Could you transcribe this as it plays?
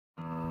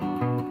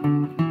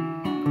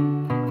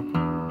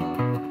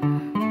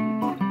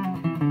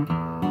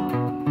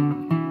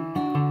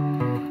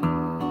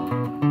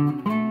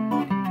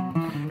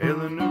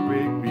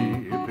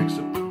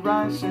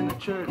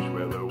church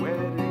where the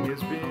wedding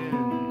has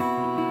been.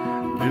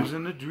 Lives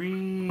in a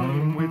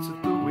dream, waits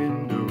at the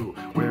window,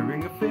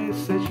 wearing a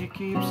face that she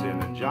keeps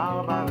in a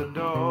jar by the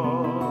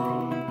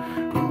door.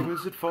 Who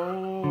is it for?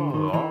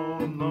 All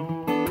the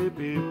lonely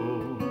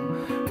people.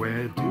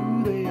 Where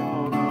do they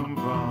all come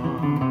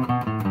from?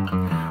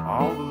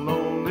 All the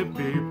lonely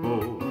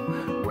people.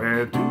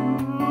 Where do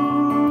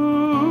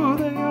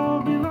they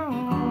all belong?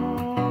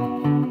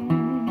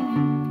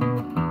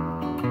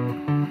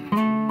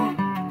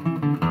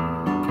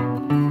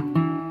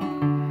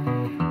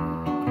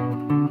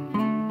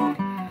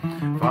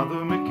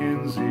 Father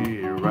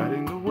Mackenzie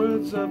writing the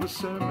words of a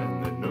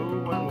sermon that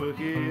no one will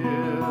hear.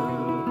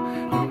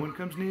 No one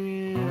comes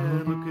near,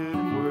 look at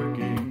him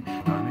working,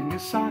 darning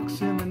his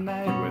socks in the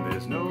night when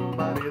there's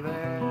nobody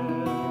there.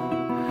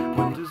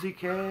 What does he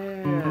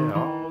care?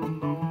 All the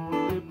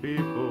lonely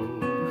people.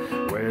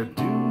 Where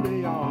do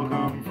they all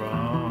come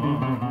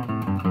from?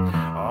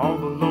 All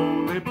the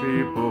lonely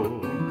people.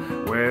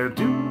 Where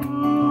do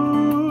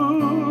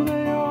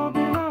they all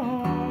belong?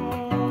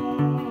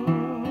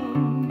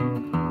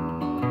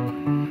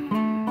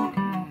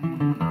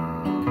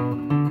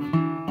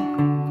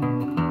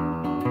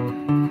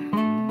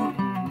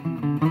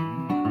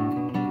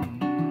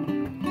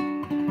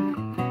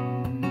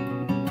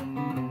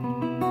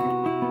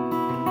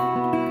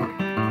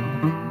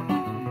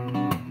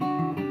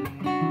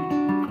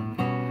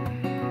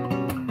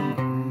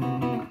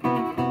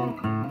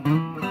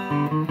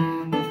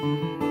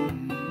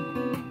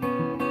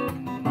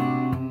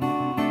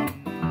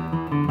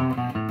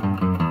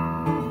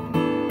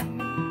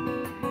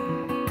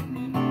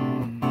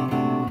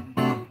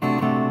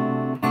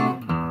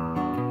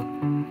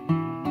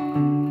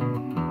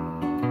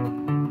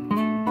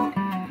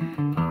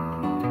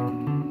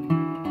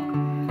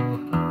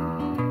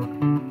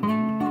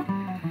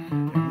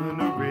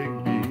 Eleanor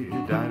Rigby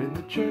died in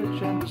the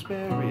church and was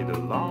buried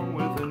along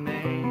with her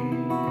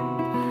name.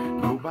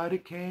 Nobody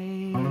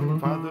came.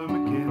 Father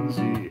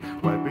Mackenzie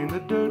wiping the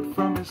dirt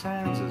from his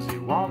hands as he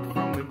walked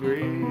from the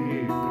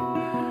grave.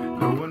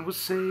 No one was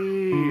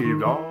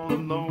saved. All the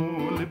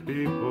lonely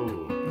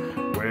people.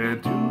 Where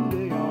do